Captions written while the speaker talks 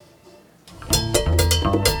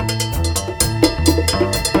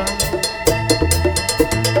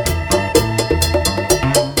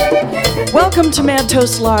Welcome to Mad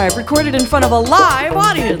Toast Live, recorded in front of a live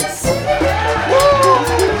audience.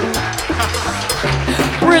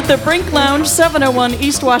 We're at the Brink Lounge, 701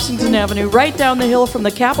 East Washington Avenue, right down the hill from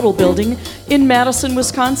the Capitol Building in Madison,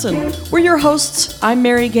 Wisconsin. We're your hosts. I'm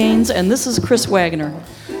Mary Gaines, and this is Chris Wagner.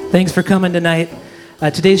 Thanks for coming tonight.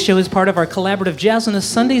 Today's show is part of our collaborative Jazz on a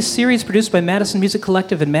Sunday series produced by Madison Music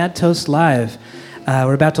Collective and Mad Toast Live.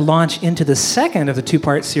 We're about to launch into the second of the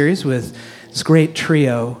two-part series with this great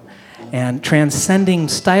trio. And transcending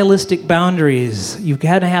stylistic boundaries, you're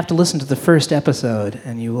going to have to listen to the first episode,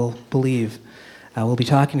 and you will believe. We'll be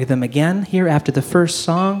talking to them again here after the first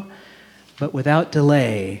song, but without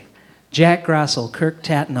delay. Jack Grossel, Kirk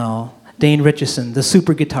Tatnall, Dane Richardson, the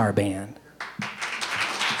Super Guitar Band.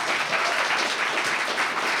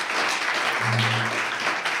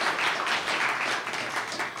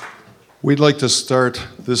 We'd like to start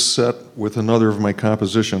this set with another of my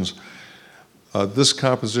compositions. This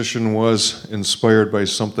composition was inspired by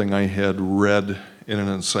something I had read in an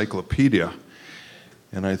encyclopedia,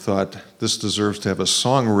 and I thought this deserves to have a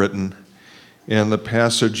song written, and the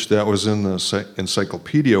passage that was in the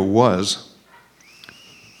encyclopedia was,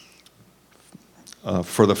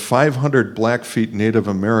 for the 500 Blackfeet Native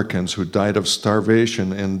Americans who died of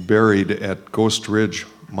starvation and buried at Ghost Ridge,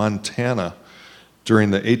 Montana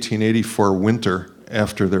during the 1884 winter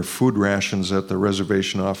after their food rations at the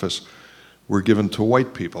reservation office were given to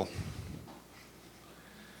white people.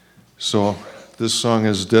 So this song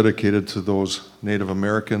is dedicated to those Native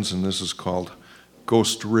Americans, and this is called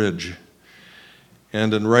Ghost Ridge.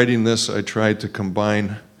 And in writing this, I tried to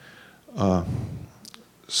combine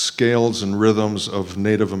scales and rhythms of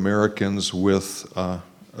Native Americans with a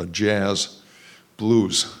jazz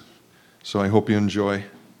blues. So I hope you enjoy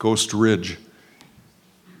Ghost Ridge.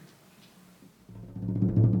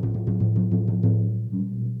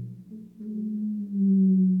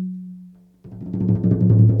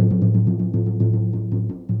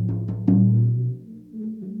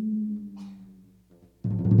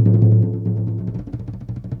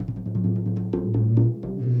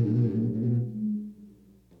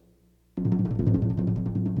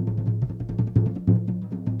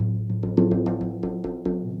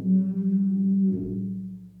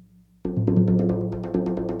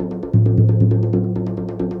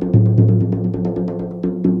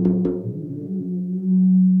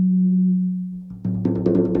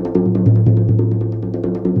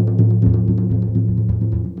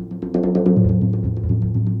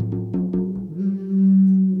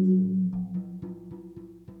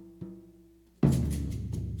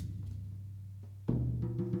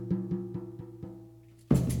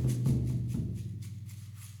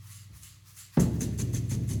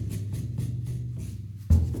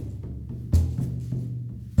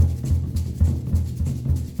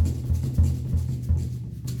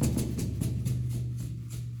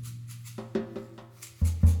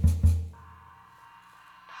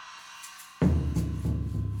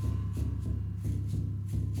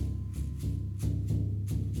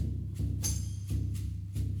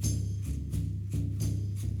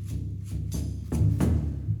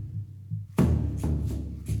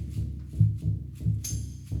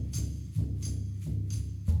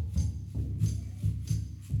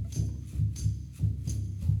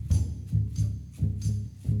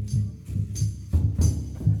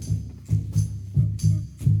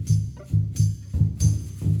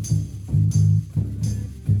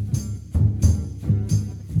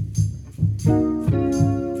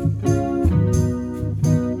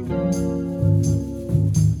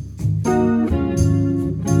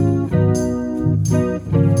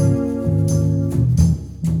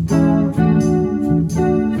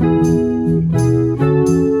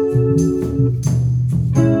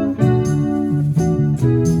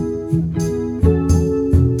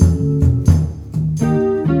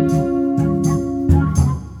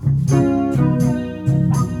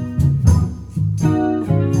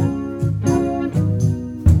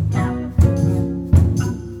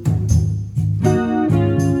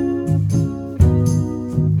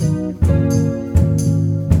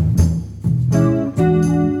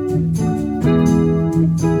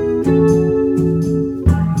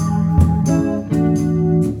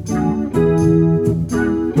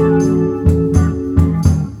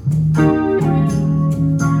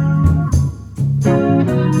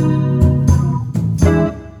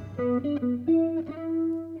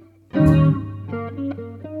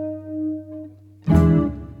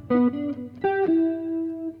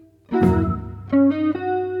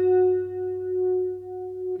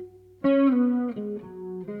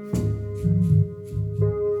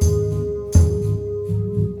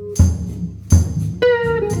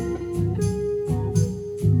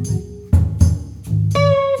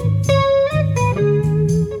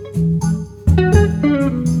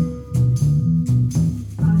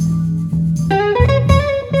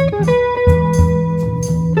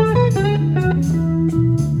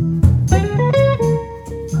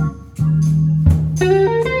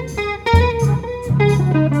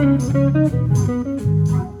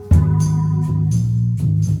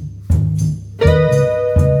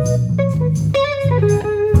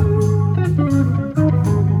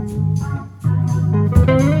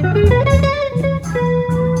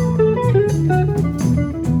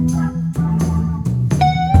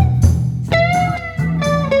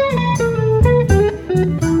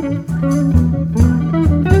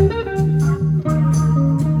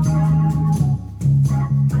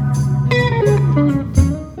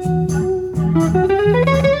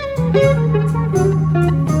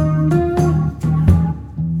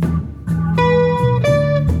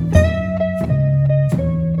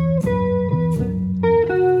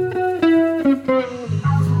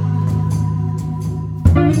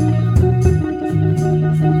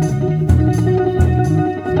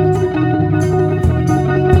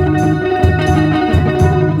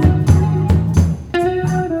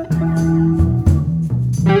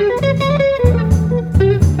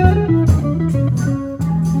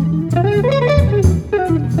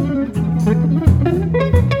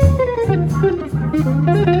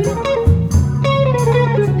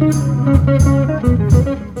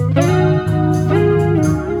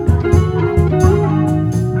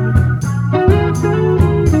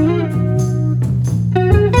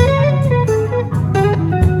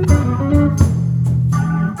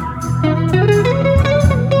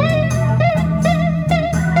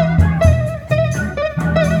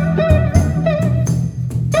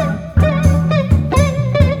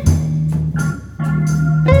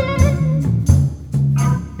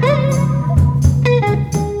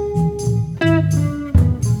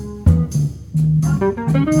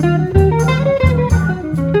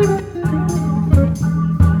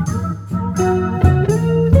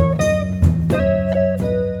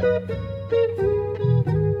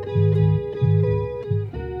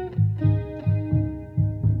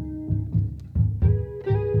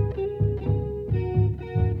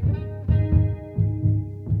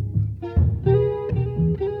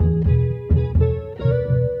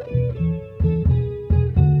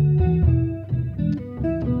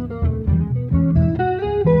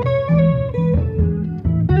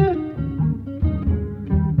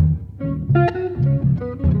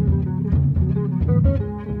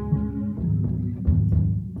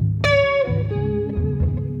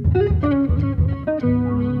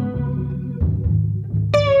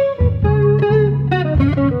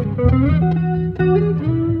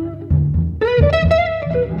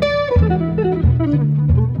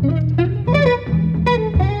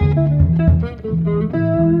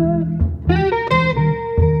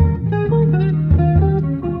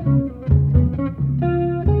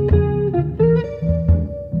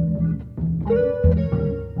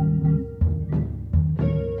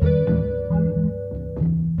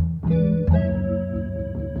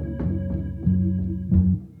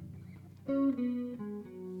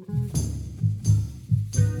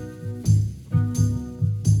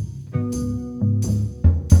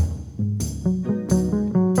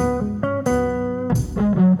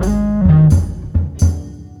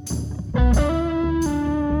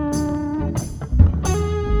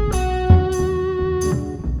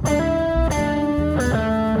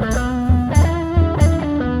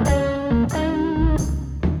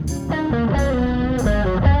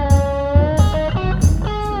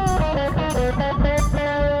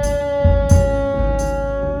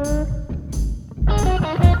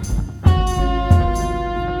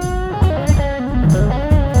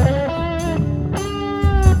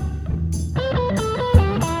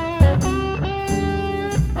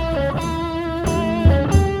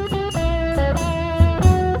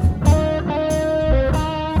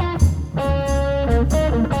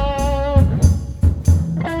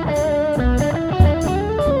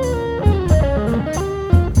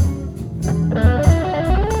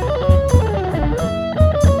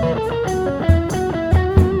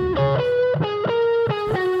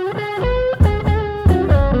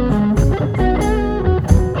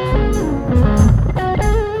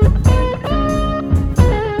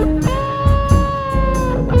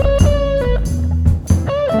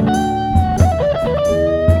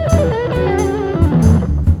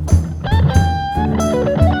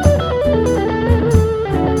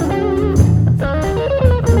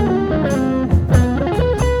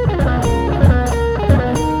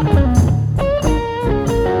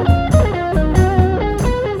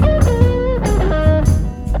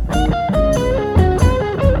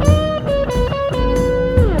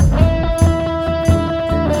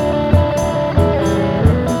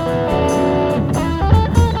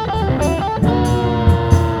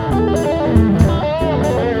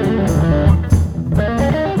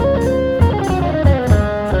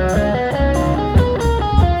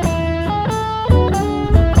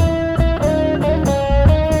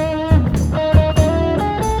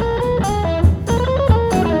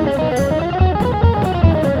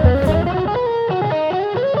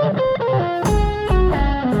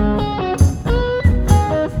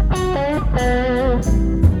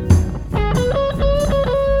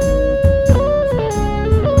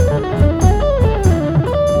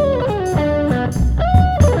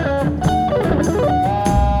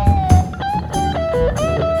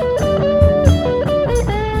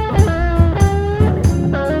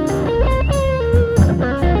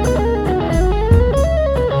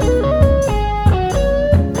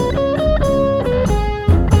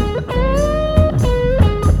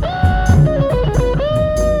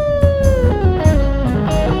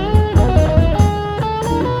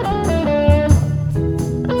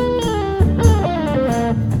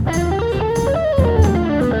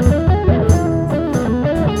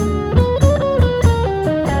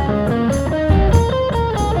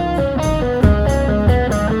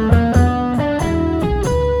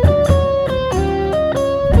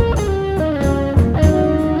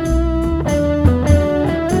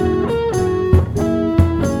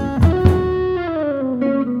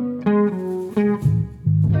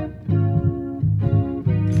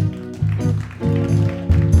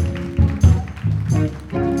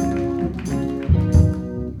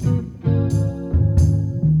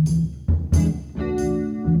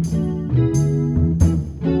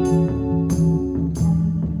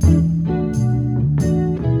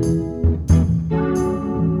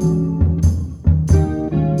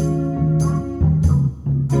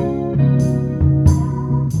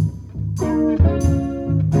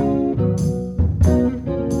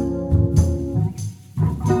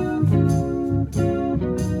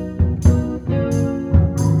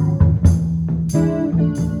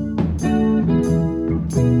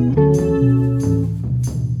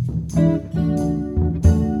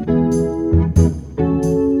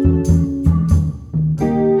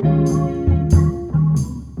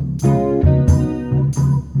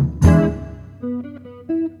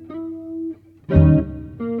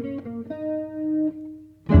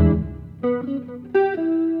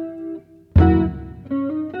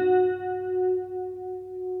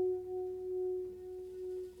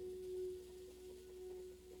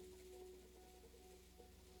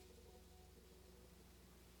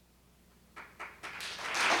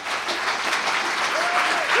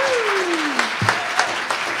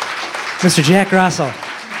 Mr. Jack Russell.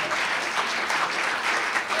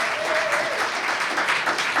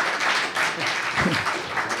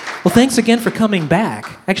 Well, thanks again for coming back.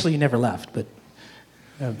 Actually, you never left, but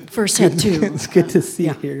First had two. it's good to see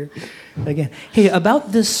you here again. Hey,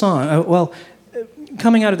 about this song,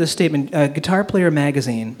 coming out of this statement, Guitar Player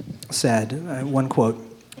Magazine said, one quote,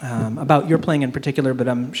 about your playing in particular, but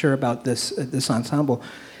I'm sure about this ensemble.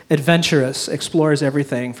 Adventurous, explores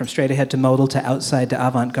everything from straight ahead to modal to outside to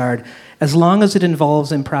avant-garde, as long as it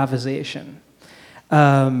involves improvisation.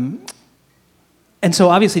 And so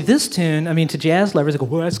obviously this tune, I mean, to jazz lovers, they go,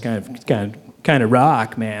 well, that's kind of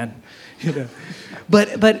rock, man. You know.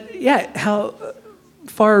 But yeah, how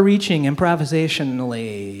far-reaching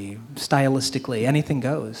improvisationally, stylistically, anything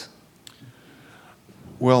goes.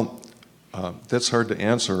 Well, that's hard to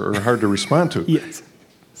answer or hard to respond to. Yes.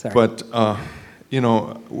 Sorry. But,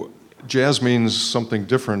 jazz means something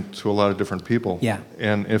different to a lot of different people. Yeah.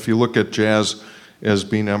 And if you look at jazz as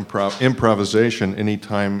being improvisation,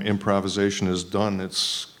 anytime improvisation is done,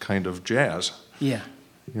 it's kind of jazz. Yeah.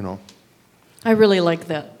 You know. I really like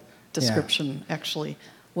that description, actually.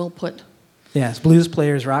 Well put. Yes, blues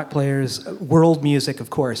players, rock players, world music, of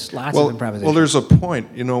course, lots of improvisation. Well, there's a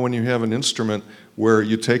point, when you have an instrument where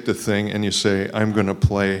you take the thing and you say, I'm going to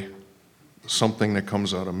play something that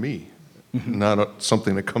comes out of me, not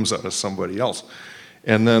something that comes out of somebody else.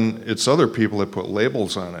 And then it's other people that put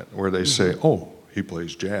labels on it where they say, oh, he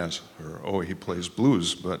plays jazz, or oh, he plays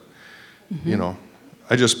blues, but,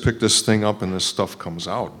 I just pick this thing up and this stuff comes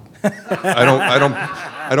out.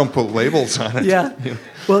 I don't put labels on it. Yeah.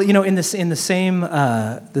 Well, in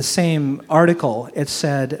the same article, it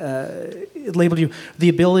said it labeled you the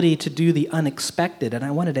ability to do the unexpected, and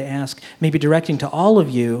I wanted to ask, maybe directing to all of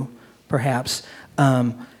you, perhaps,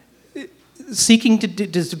 seeking to do,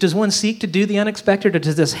 does one seek to do the unexpected, or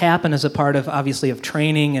does this happen as a part of, obviously, of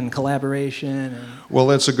training and collaboration? Well,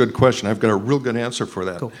 that's a good question. I've got a real good answer for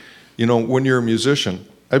that. Cool. When you're a musician,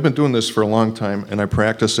 I've been doing this for a long time, and I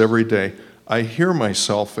practice every day. I hear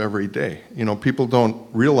myself every day. People don't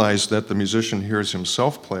realize that the musician hears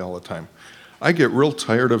himself play all the time. I get real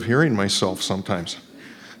tired of hearing myself sometimes.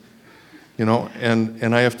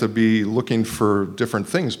 And I have to be looking for different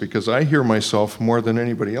things because I hear myself more than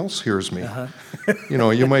anybody else hears me.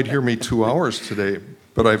 You might hear me 2 hours today,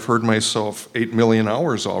 but I've heard myself 8 million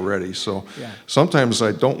hours already. So sometimes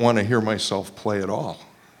I don't want to hear myself play at all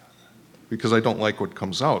because I don't like what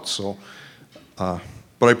comes out. So, but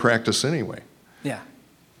I practice anyway. Yeah.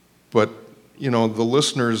 But, the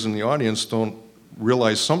listeners in the audience don't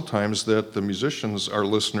realize sometimes that the musicians are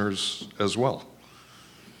listeners as well.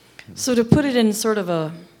 So to put it in sort of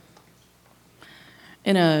a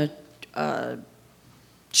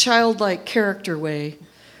childlike character way,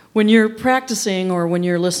 when you're practicing or when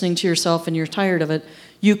you're listening to yourself and you're tired of it,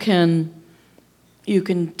 you can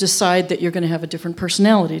decide that you're going to have a different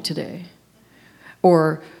personality today.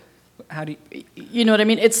 Or how do you know what I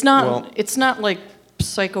mean? It's not like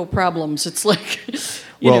psycho problems. It's like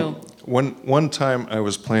you know. One time I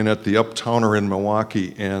was playing at the Uptowner in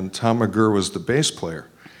Milwaukee, and Tom McGurr was the bass player.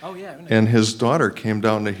 Oh yeah. And his daughter came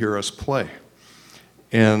down to hear us play,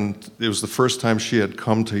 and it was the first time she had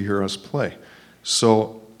come to hear us play.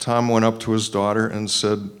 So Tom went up to his daughter and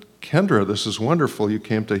said, "Kendra, this is wonderful. You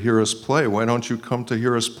came to hear us play. Why don't you come to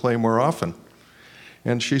hear us play more often?"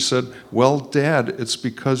 And she said, "Well, Dad, it's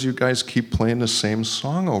because you guys keep playing the same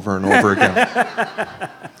song over and over again."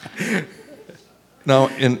 Now,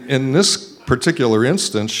 in this particular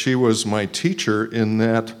instance, she was my teacher in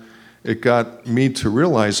that it got me to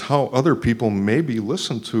realize how other people maybe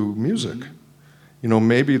listen to music.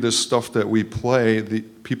 Maybe this stuff that we play, the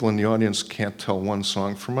people in the audience can't tell one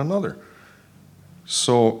song from another.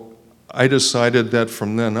 So I decided that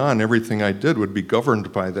from then on, everything I did would be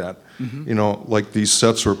governed by that. Like these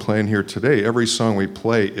sets we're playing here today, every song we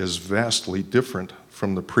play is vastly different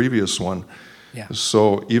from the previous one. Yeah.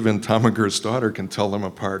 So even Tom McGurr's daughter can tell them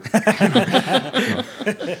apart.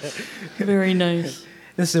 Very nice.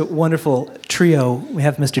 This is a wonderful trio. We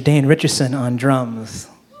have Mr. Dane Richardson on drums.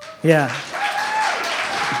 Yeah.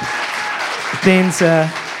 Dane's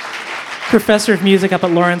professor of music up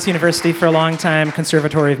at Lawrence University for a long time,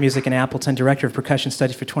 Conservatory of Music in Appleton, director of percussion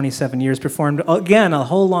studies for 27 years, performed, again, a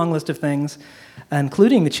whole long list of things,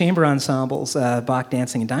 including the chamber ensembles, Bach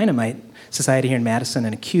Dancing and Dynamite Society here in Madison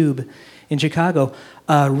and a Cube in Chicago,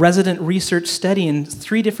 resident research study in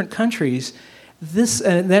 3 different countries. This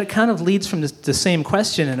that kind of leads from the same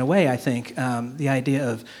question in a way, I think, the idea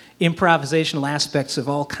of improvisational aspects of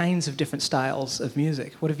all kinds of different styles of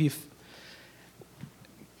music. What have you...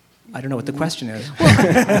 I don't know what the question is.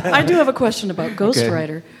 Well, I do have a question about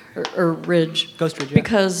Ghostwriter, or Ridge. Ghostwriter, yeah.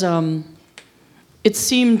 Because it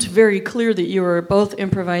seemed very clear that you were both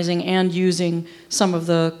improvising and using some of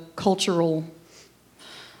the cultural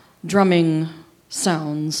drumming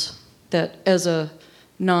sounds that, as a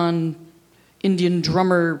non-Indian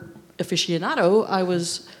drummer aficionado, I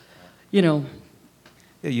was, Yeah,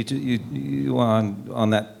 you on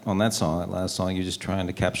that song, that last song, you're just trying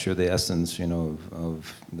to capture the essence,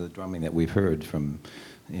 of the drumming that we've heard from,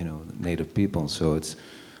 native people. So it's,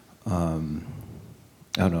 I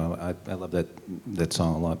don't know, I love that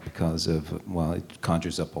song a lot because of, well, it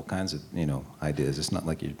conjures up all kinds of, ideas. It's not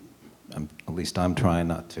like at least I'm trying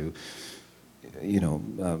not to,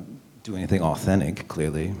 do anything authentic,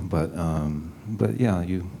 clearly, but yeah,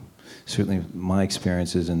 certainly my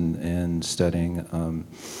experiences in studying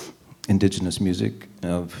indigenous music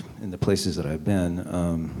in the places that I've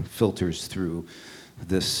been filters through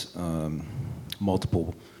this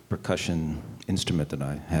multiple percussion instrument that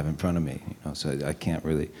I have in front of me. So I can't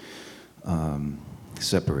really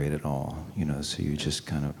separate it all. So you just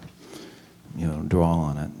kind of draw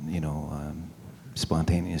on it.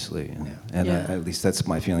 Spontaneously, and at least that's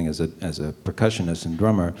my feeling as a percussionist and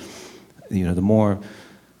drummer. The more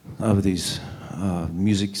of these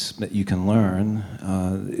musics that you can learn,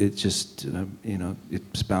 it just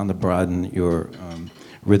it's bound to broaden your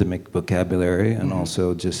rhythmic vocabulary and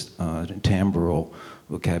also just timbral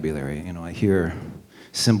vocabulary. I hear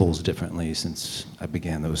cymbals differently since I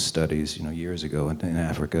began those studies, years ago in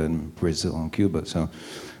Africa and Brazil and Cuba. So,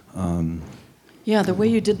 yeah, the way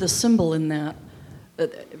you did the cymbal in that.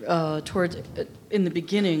 In the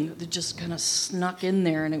beginning, it just kind of snuck in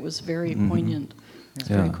there, and it was very poignant. It's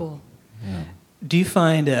very cool. Yeah. Do you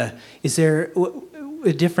find, is there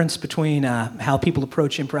a difference between how people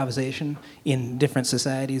approach improvisation in different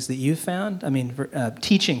societies that you've found? I mean,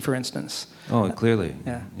 teaching, for instance. Oh, clearly.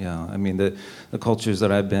 Yeah. I mean, the cultures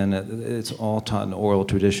that I've been, it's all taught in oral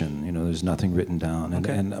tradition. There's nothing written down,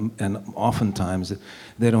 and oftentimes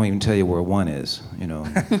they don't even tell you where one is.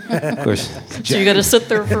 Of course. So you got to sit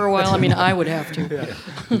there for a while. I mean, I would have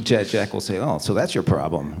to. Jack will say, "Oh, so that's your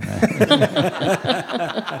problem."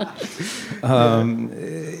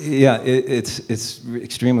 It's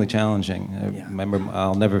extremely challenging. I remember,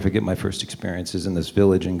 I'll never forget my first experiences in this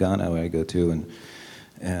village in Ghana where I go to, and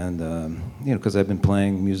because I've been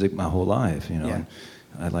playing music my whole life, and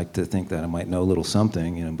I like to think that I might know a little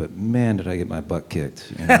something, but man, did I get my butt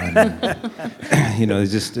kicked.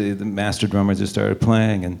 Just the master drummer just started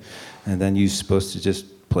playing, and then you're supposed to just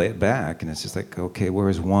play it back, and it's just like, okay,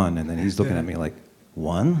 where's one? And then he's looking at me like,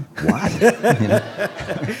 one? What?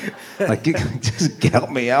 Like, just help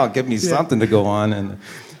me out, give me something to go on, and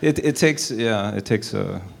it takes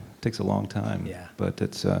a long time. Yeah. But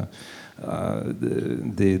it's the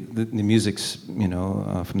musics,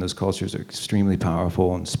 from those cultures are extremely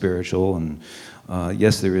powerful and spiritual, and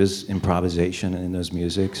yes, there is improvisation in those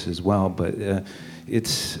musics as well, but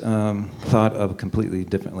it's thought of completely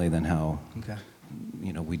differently than how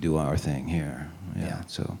we do our thing here.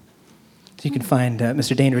 So you can find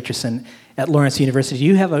Mr. Dane Richardson at Lawrence University. Do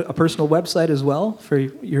you have a personal website as well for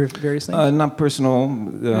your various things? Not personal.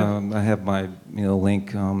 I have my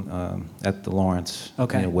link at the Lawrence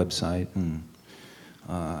website, and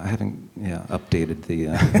I haven't updated the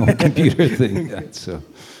computer thing yet. So,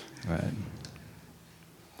 right.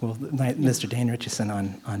 Well, Mr. Dane Richardson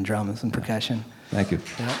on drums and percussion. Thank you.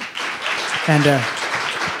 Yeah.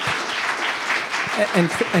 And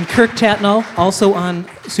Kirk Tatnall, also on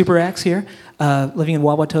Super Axe here, living in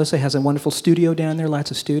Wauwatosa, has a wonderful studio down there,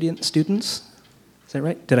 lots of students. Is that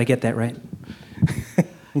right? Did I get that right?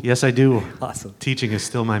 Yes, I do. Awesome. Teaching is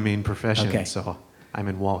still my main profession, Okay. so I'm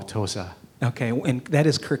in Wauwatosa. Okay, and that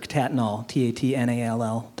is Kirk Tatnall,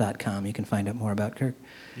 TATNALL.com. You can find out more about Kirk.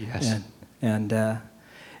 Yes. And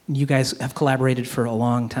you guys have collaborated for a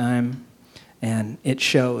long time, and it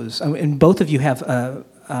shows. And both of you have...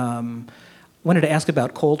 wanted to ask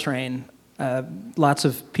about Coltrane. Lots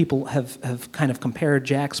of people have kind of compared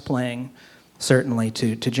Jack's playing, certainly,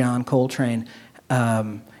 to John Coltrane,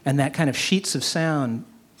 and that kind of sheets of sound,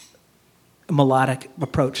 melodic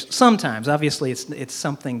approach. Sometimes, obviously, it's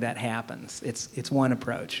something that happens. It's one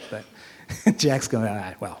approach, but Jack's going,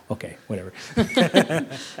 well, okay, whatever.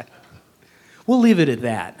 We'll leave it at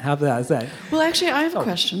that. How about that? Well, actually, I have a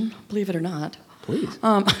question, believe it or not. Please.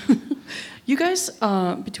 You guys,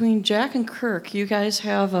 between Jack and Kirk, you guys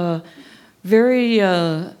have very,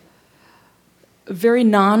 very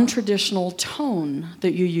non-traditional tone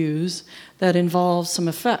that you use that involves some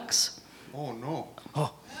effects. Oh, no.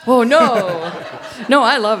 Oh no, no,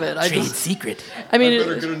 I love it. Trade secret. I mean, I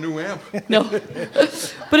better get a new amp. no,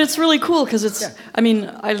 but it's really cool because it's. I mean,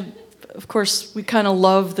 of course, we kind of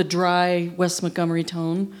love the dry Wes Montgomery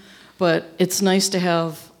tone, but it's nice to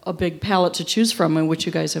have a big palette to choose from, and which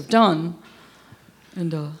you guys have done.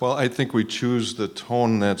 And Well, I think we choose the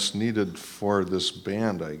tone that's needed for this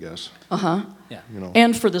band, I guess. yeah, You know.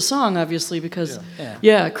 and for the song, obviously, because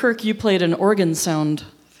Yeah. Kirk, you played an organ sound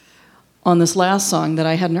on this last song that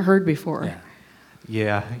I hadn't heard before. Yeah.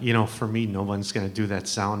 Yeah, for me, no one's going to do that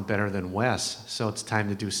sound better than Wes, so it's time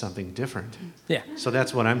to do something different. Yeah. So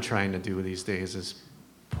that's what I'm trying to do these days is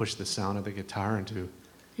push the sound of the guitar into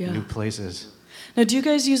new places. Now, do you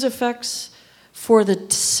guys use effects for the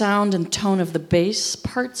sound and tone of the bass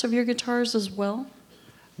parts of your guitars as well?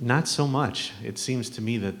 Not so much. It seems to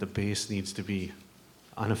me that the bass needs to be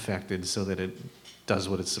unaffected so that it does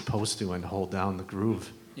what it's supposed to and hold down the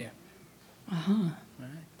groove. Yeah.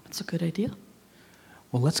 That's a good idea.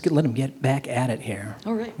 Well, let him get back at it here.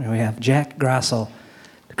 All right. We have Jack Grossel,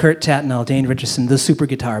 Kurt Tatnall, Dane Richardson, the Super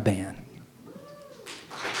Guitar Band.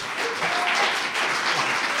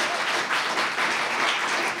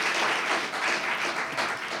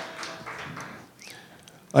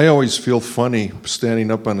 I always feel funny standing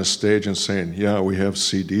up on a stage and saying, yeah, we have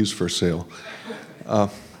CDs for sale.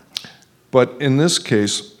 But in this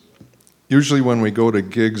case, usually when we go to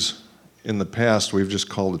gigs in the past, we've just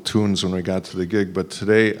called it tunes when we got to the gig. But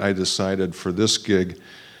today I decided for this gig,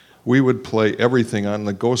 we would play everything on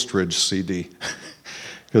the Ghost Ridge CD.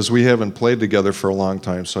 Because we haven't played together for a long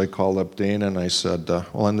time. So I called up Dana and I said, well,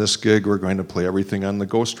 on this gig, we're going to play everything on the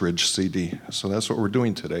Ghost Ridge CD. So that's what we're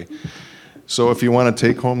doing today. So if you want to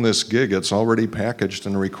take home this gig, it's already packaged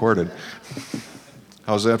and recorded.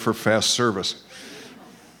 How's that for fast service?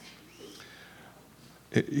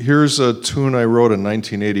 Here's a tune I wrote in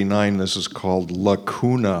 1989. This is called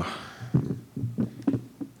Lacuna.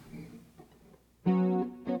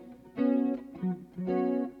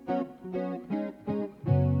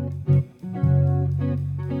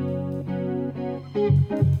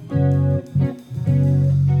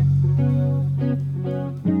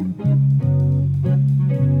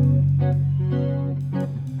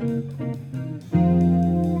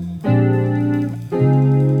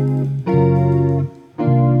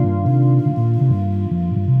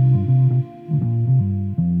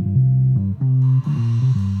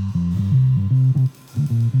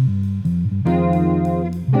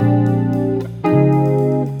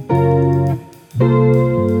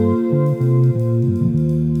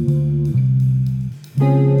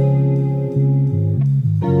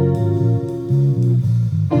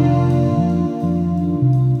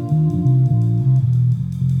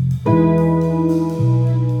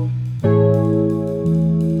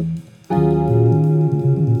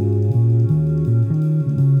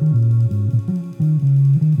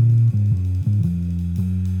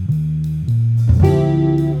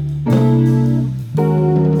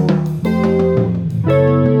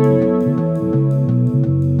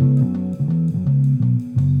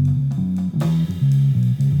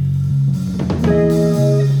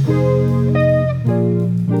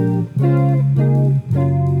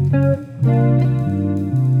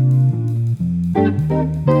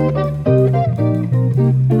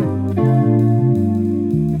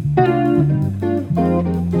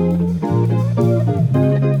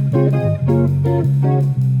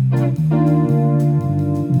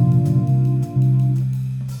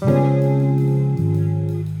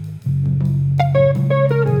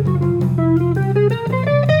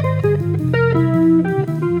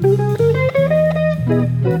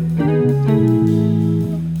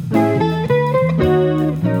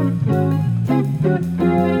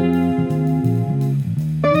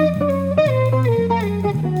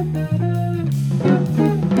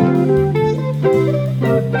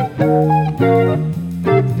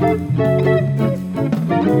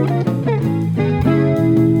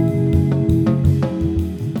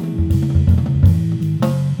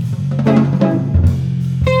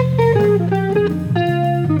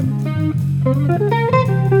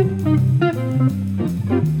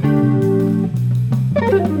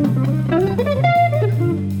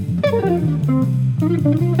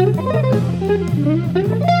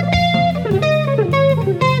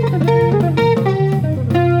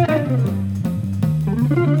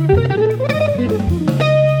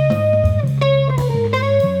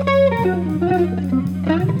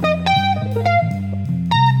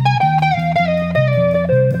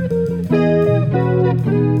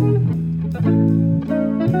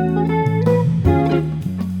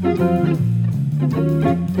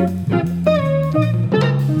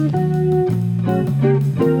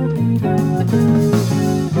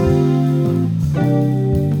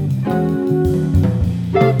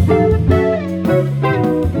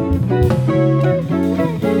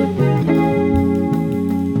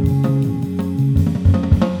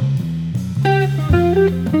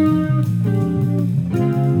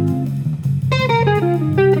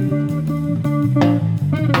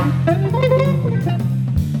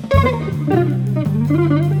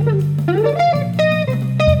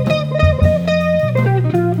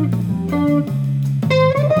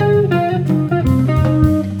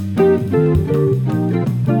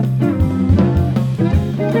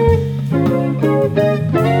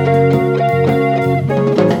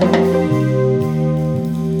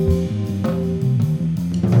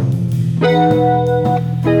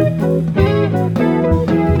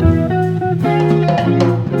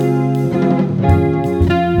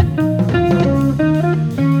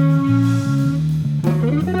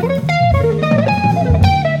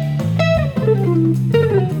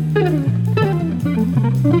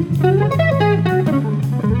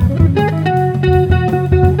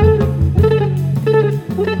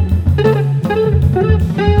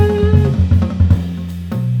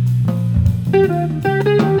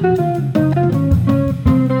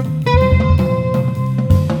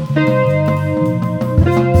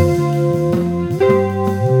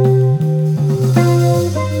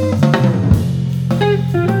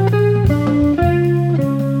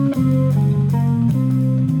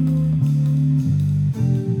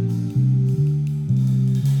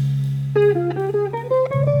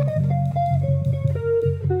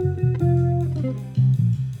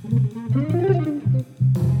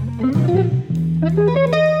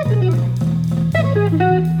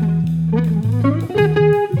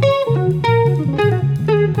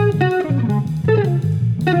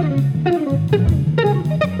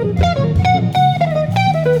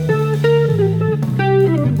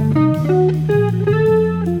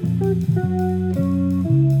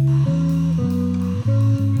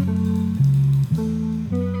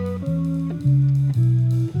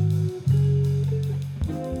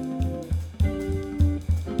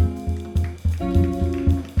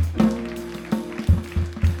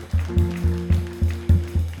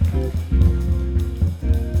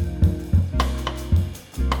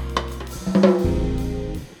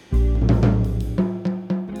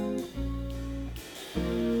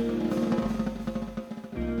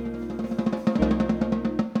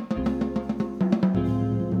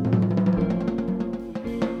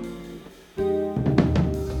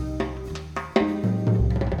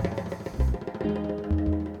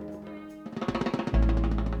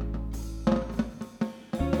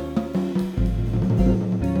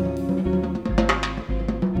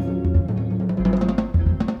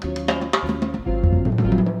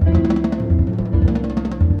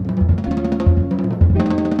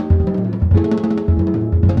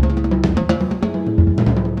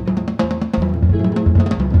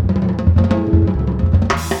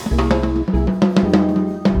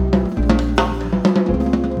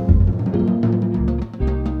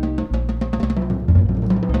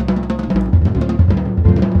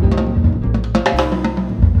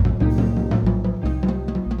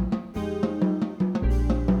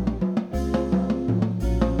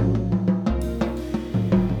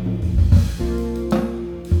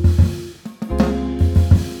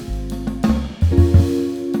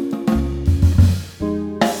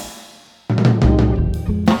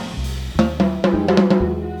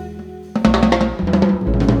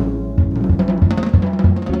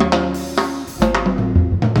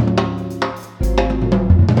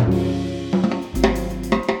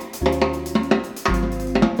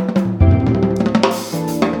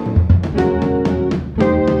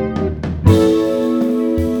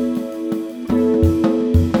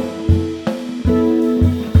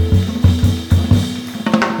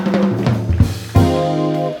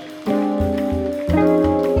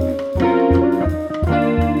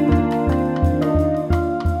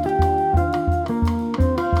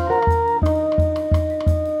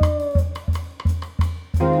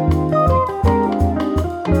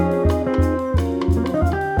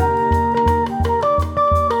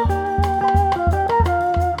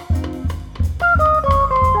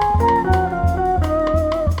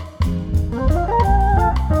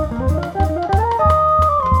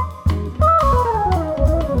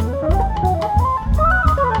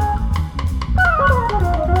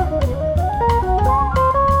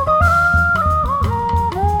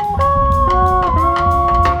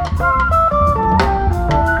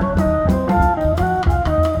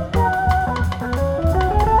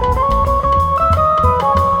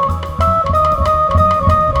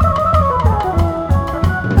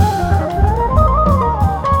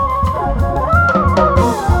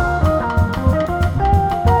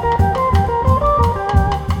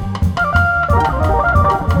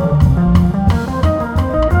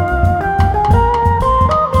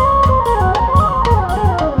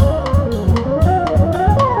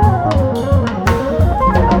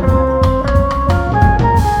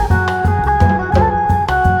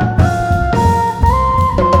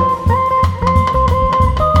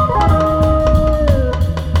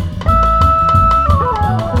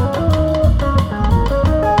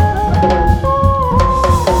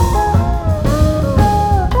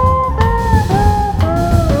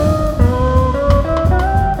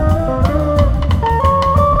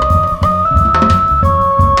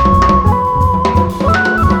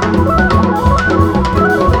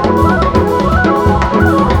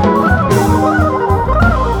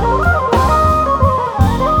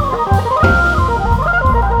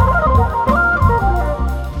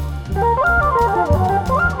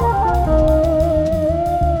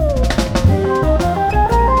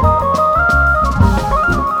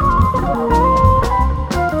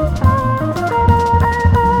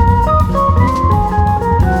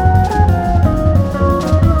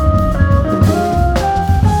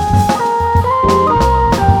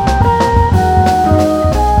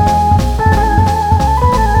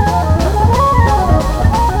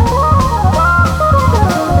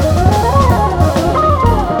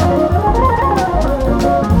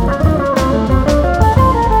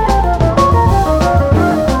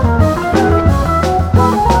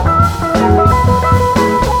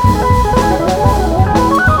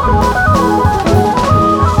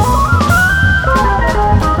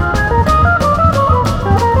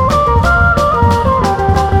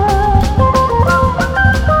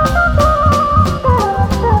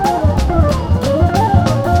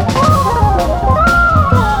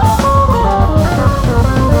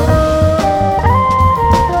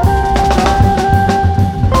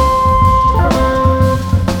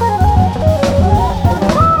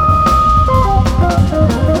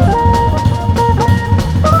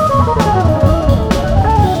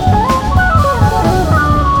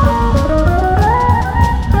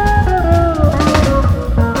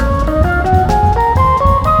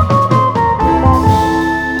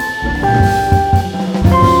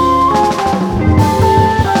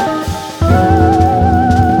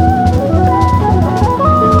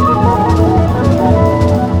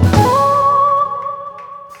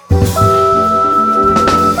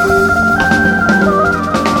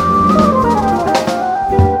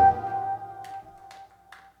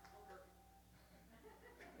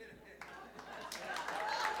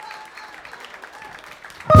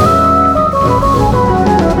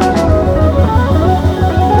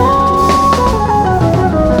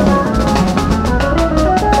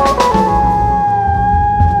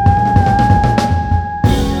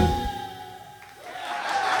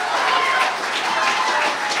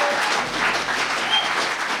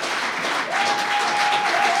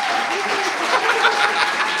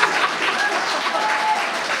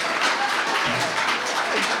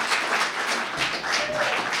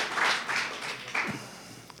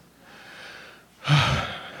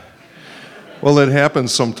 Well, it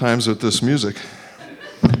happens sometimes with this music.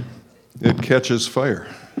 It catches fire.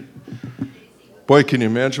 Boy, can you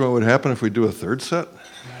imagine what would happen if we do a third set?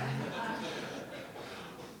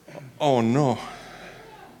 Oh, no.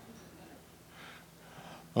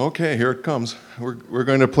 Okay, here it comes. We're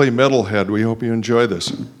going to play Metalhead. We hope you enjoy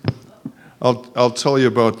this. I'll tell you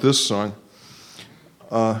about this song.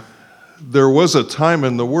 There was a time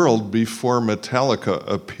in the world before Metallica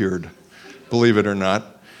appeared, believe it or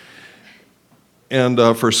not. And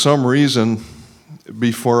for some reason,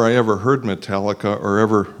 before I ever heard Metallica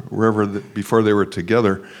or before they were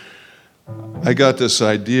together, I got this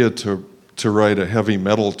idea to write a heavy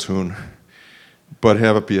metal tune, but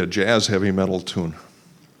have it be a jazz heavy metal tune.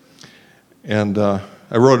 And I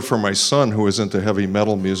wrote it for my son, who was into heavy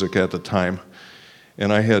metal music at the time.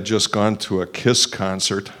 And I had just gone to a Kiss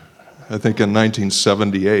concert, I think in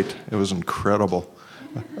 1978. It was incredible.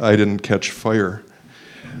 I didn't catch fire.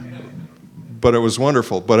 But it was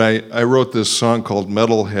wonderful. But I wrote this song called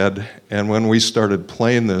Metalhead, and when we started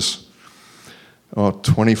playing this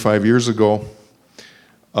 25 years ago,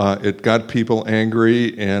 it got people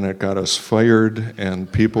angry, and it got us fired,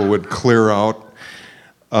 and people would clear out.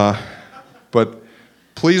 But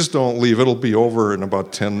please don't leave. It'll be over in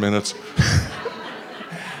about 10 minutes.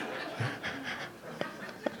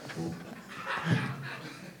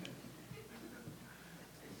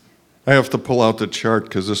 I have to pull out the chart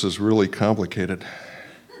because this is really complicated.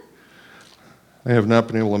 I have not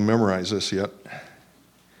been able to memorize this yet.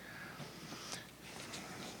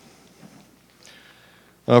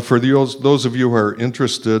 For those of you who are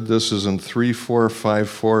interested, this is in 3/4,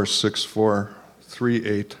 5/4, 6/4,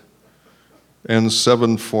 3/8, and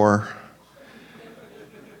 7/4.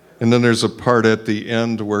 And then there's a part at the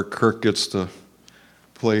end where Kirk gets to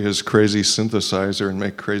play his crazy synthesizer and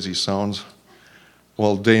make crazy sounds,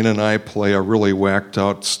 while Dane and I play a really whacked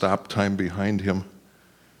out stop time behind him.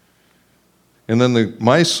 And then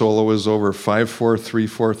my solo is over 5/4,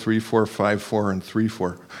 3/4, 3/4, 5/4, and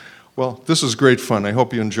 3/4. Well, this is great fun. I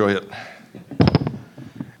hope you enjoy it.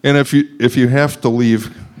 And if you have to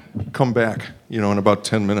leave, come back, in about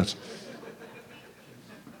 10 minutes.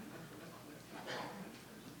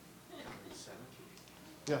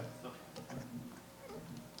 Yeah.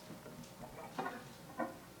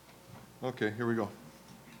 Okay, here we go.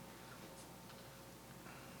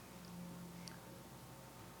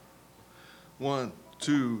 One,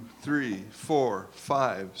 2, 3, 4,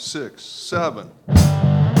 5, 6, 7.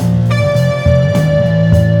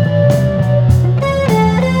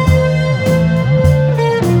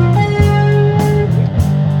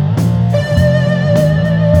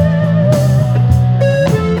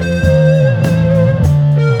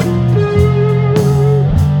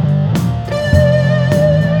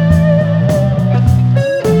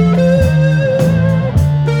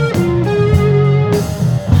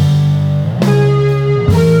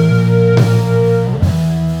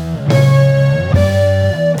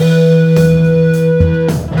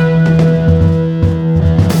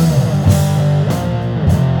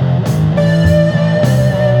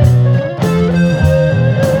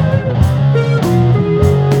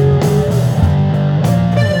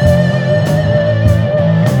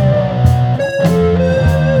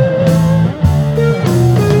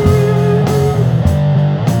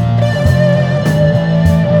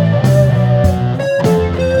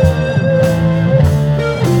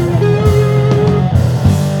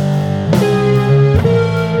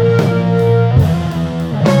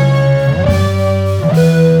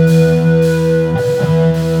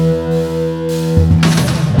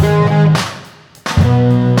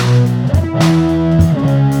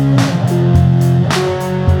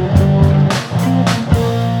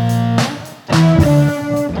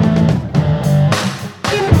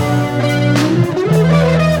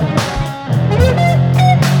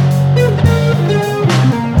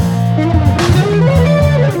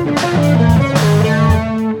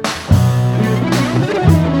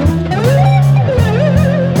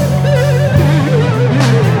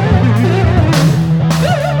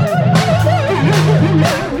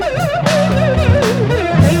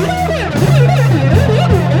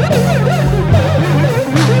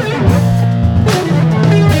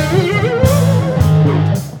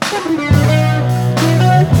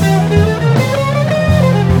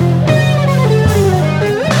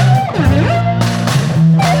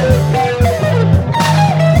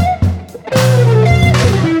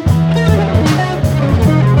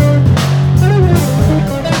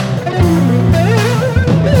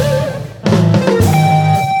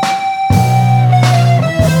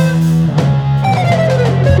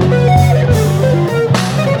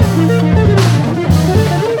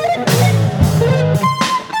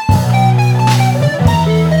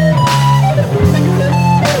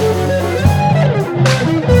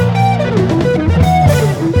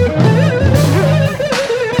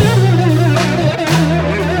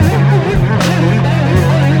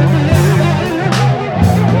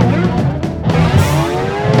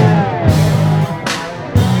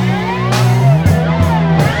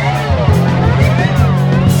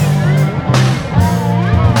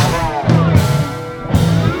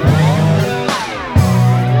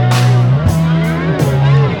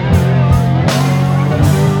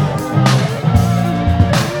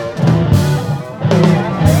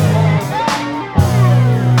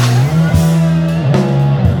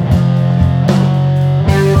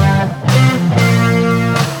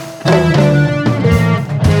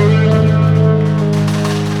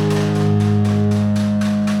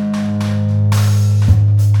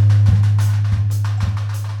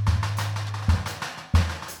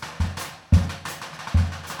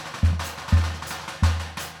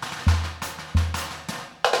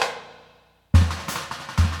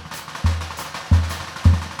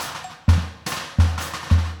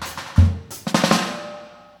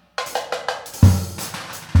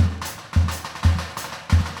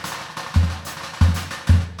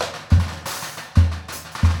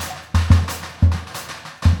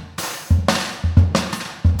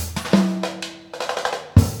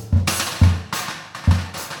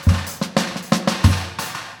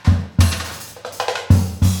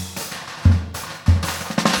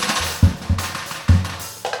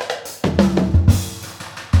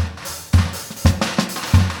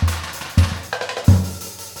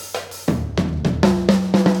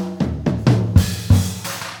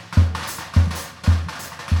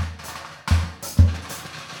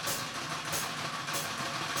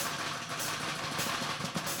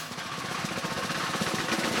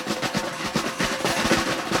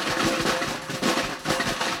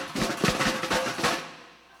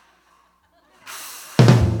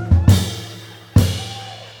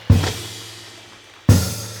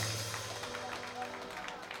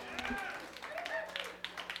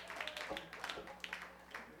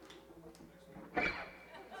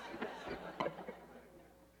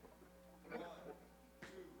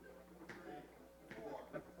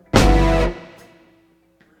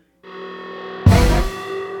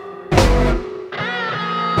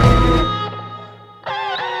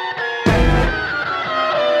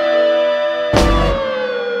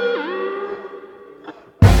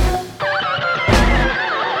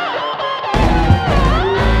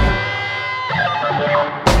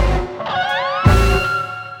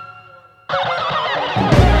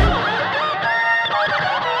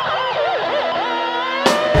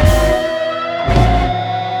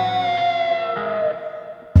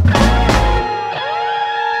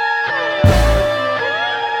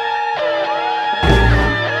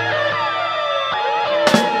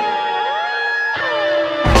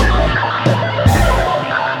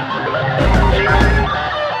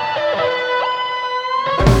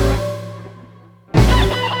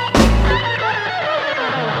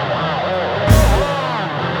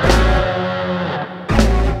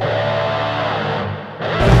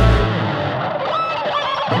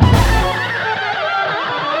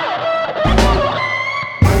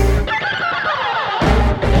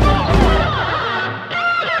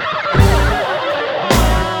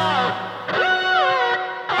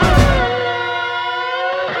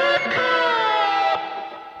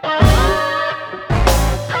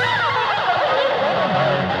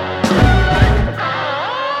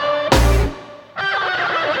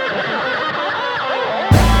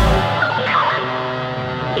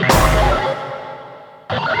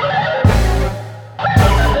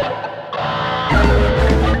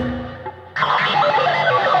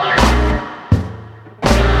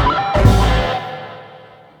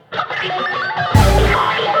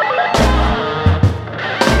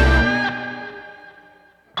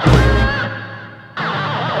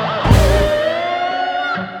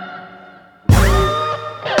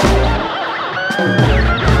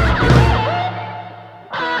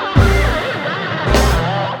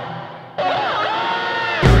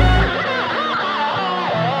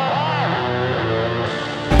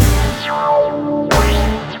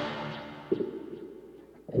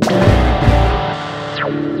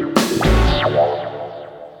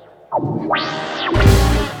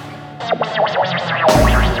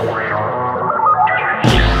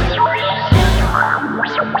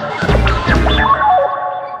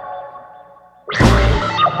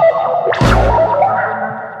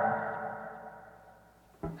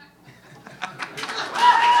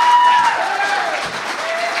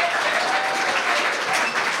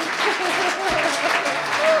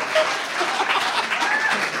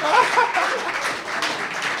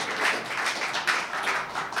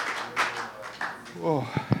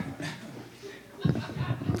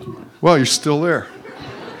 Well, you're still there.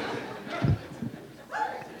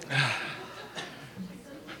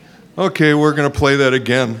 Okay, we're going to play that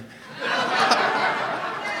again.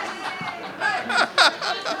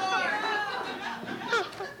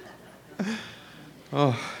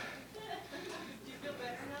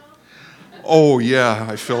 Oh, yeah,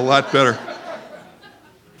 I feel a lot better.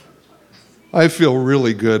 I feel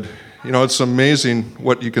really good. You know, it's amazing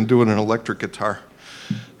what you can do with an electric guitar.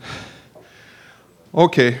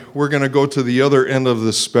 Okay, we're going to go to the other end of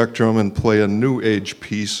the spectrum and play a new age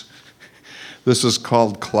piece. This is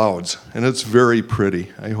called Clouds, and it's very pretty.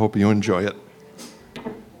 I hope you enjoy it.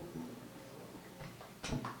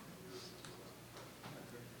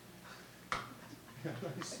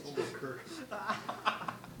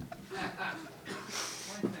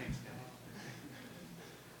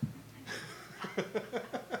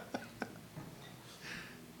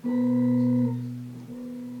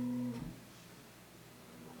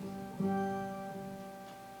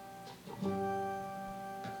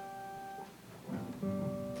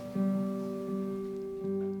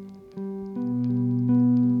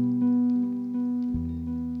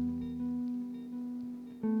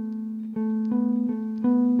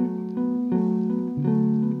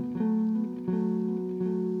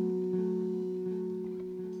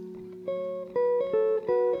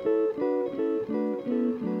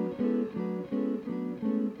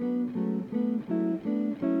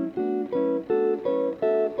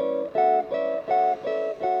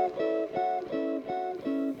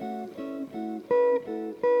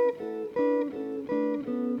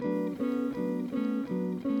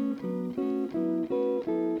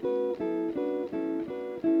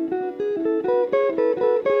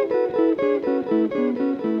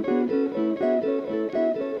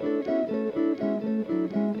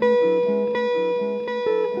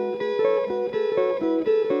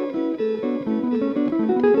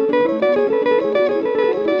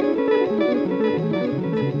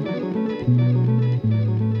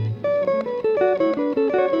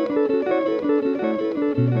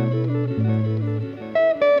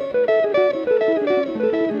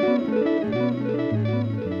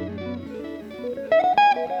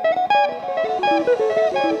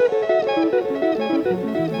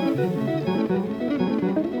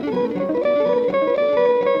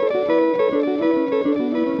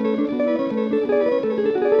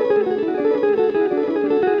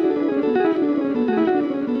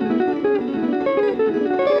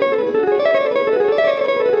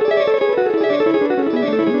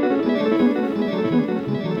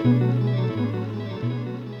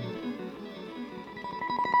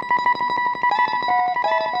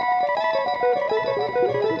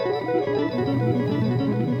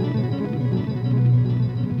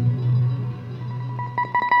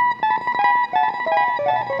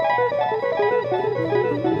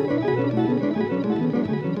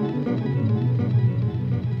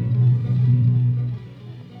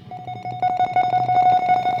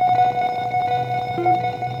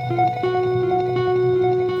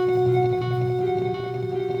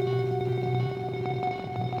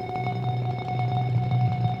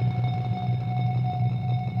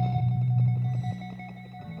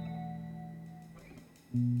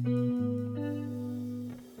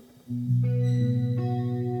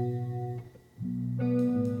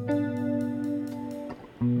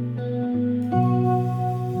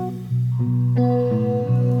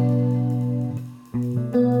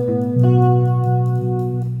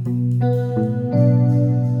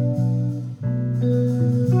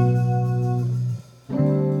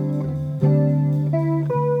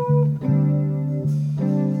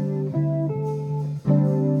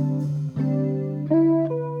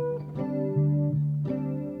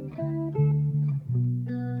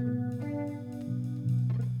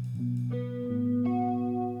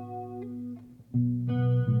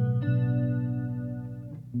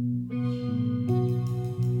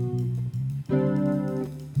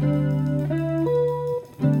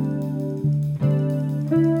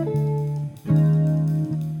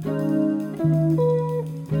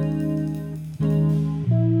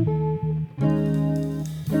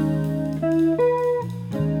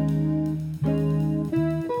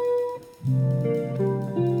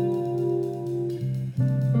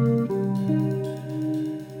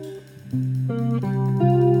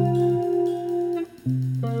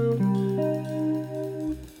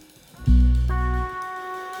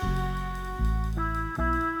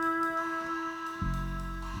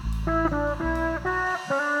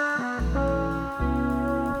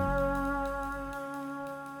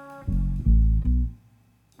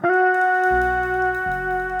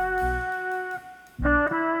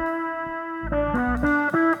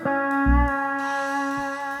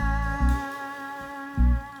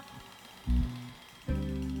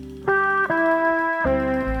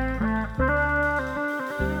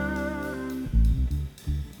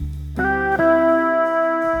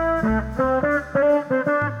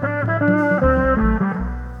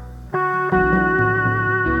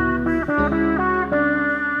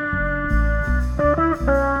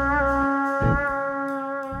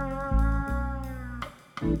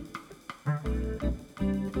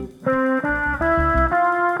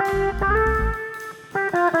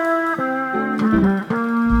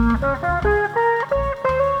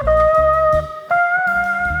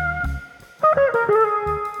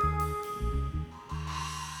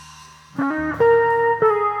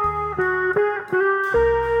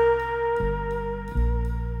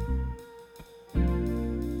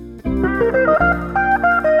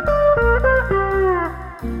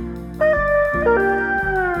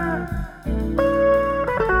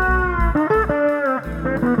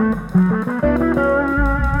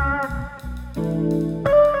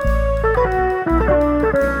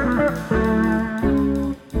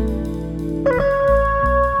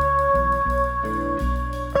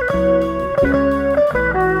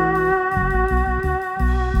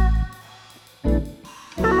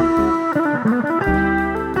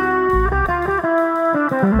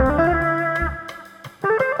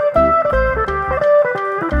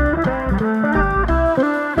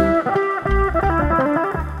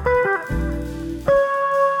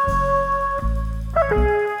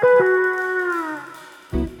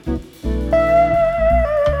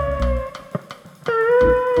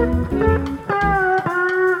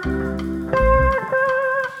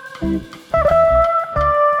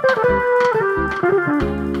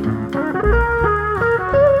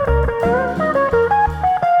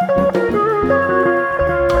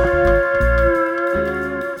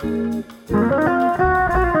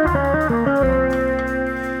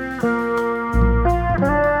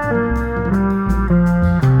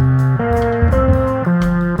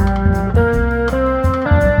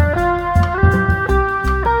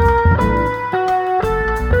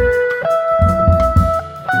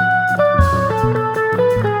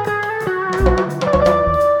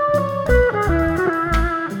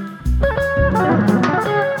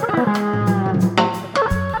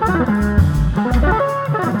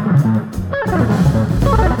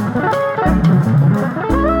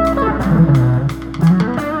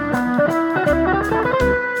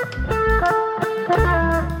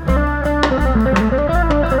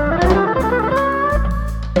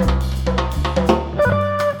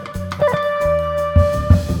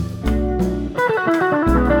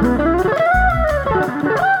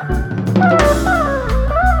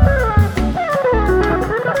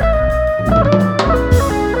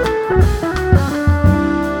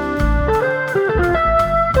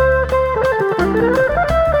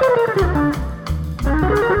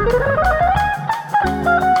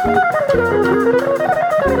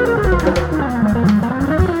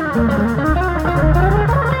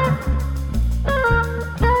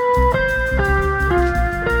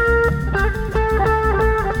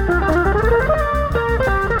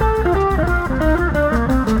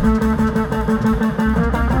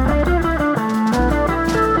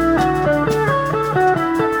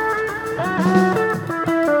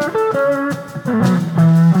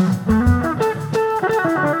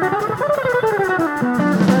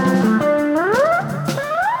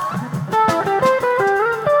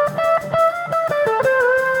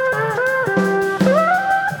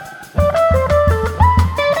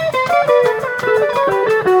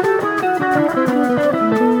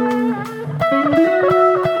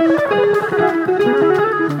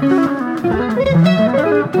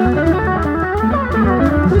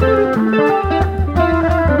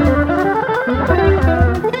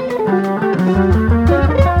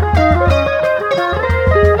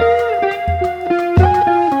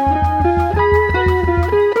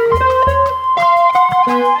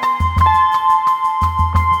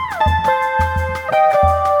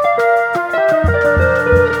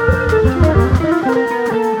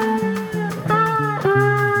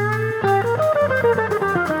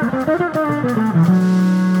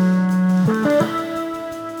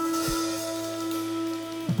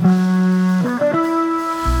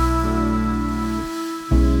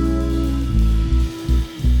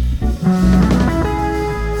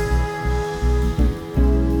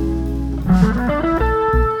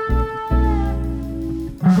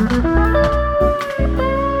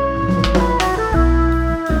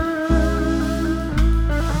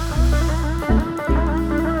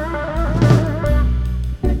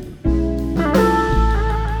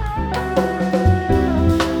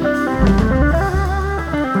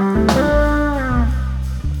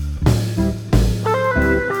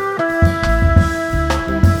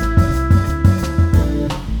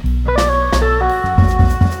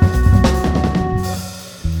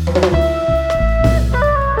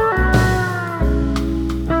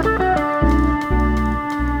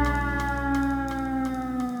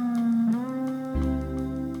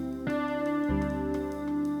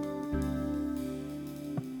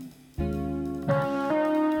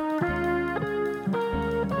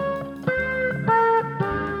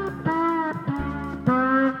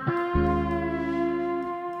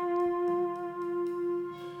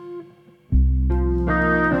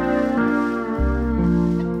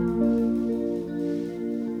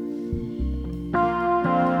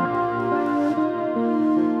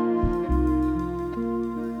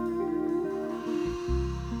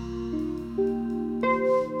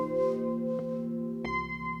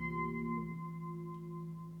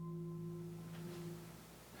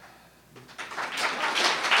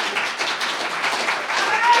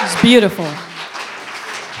 It's beautiful.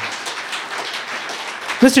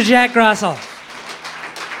 Mr. Jack Grossel,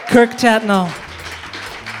 Kirk Tatnall,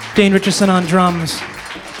 Dane Richardson on drums,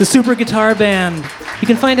 the Super Guitar Band. You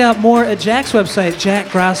can find out more at Jack's website,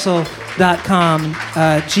 jackgrossel.com,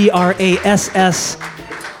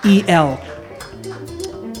 Grassel.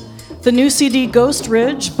 The new CD Ghost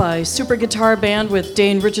Ridge by Super Guitar Band with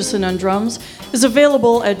Dane Richardson on drums is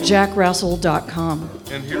available at jackgrossel.com.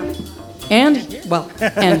 And here. And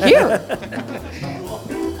here.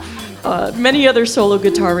 Many other solo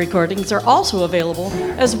guitar recordings are also available,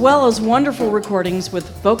 as well as wonderful recordings with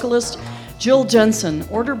vocalist Jill Jensen.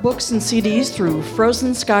 Order books and CDs through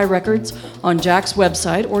Frozen Sky Records on Jack's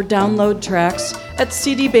website or download tracks at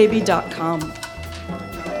cdbaby.com.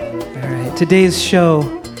 All right, today's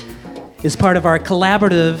show is part of our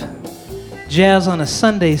collaborative Jazz on a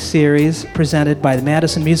Sunday series presented by the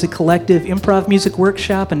Madison Music Collective, Improv Music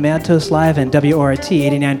Workshop, and Mad Toast Live and WORT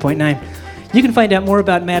 89.9. You can find out more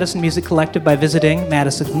about Madison Music Collective by visiting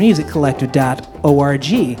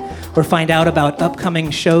madisonmusiccollective.org or find out about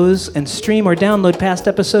upcoming shows and stream or download past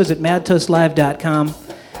episodes at madtoastlive.com.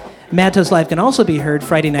 Mad Toast Live can also be heard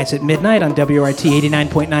Friday nights at midnight on WORT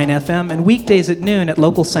 89.9 FM and weekdays at noon at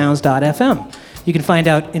localsounds.fm. You can find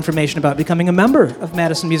out information about becoming a member of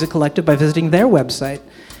Madison Music Collective by visiting their website,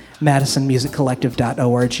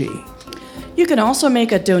 madisonmusiccollective.org. You can also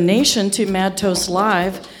make a donation to Mad Toast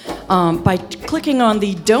Live by clicking on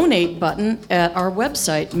the donate button at our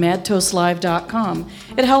website, madtoastlive.com.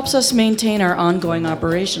 It helps us maintain our ongoing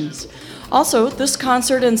operations. Also, this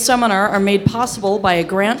concert and seminar are made possible by a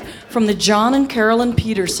grant from the John and Carolyn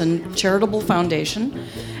Peterson Charitable Foundation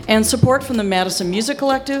and support from the Madison Music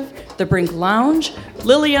Collective, the Brink Lounge,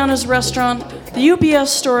 Liliana's Restaurant, the UPS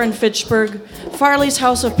store in Fitchburg, Farley's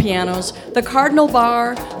House of Pianos, the Cardinal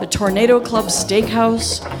Bar, the Tornado Club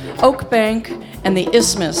Steakhouse, Oak Bank, and the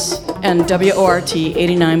Isthmus, and WORT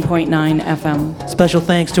 89.9 FM. Special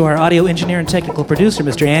thanks to our audio engineer and technical producer,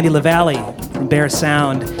 Mr. Andy LaValle from Bear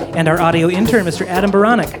Sound, and our audio intern, Mr. Adam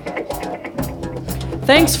Baranek.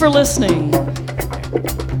 Thanks for listening.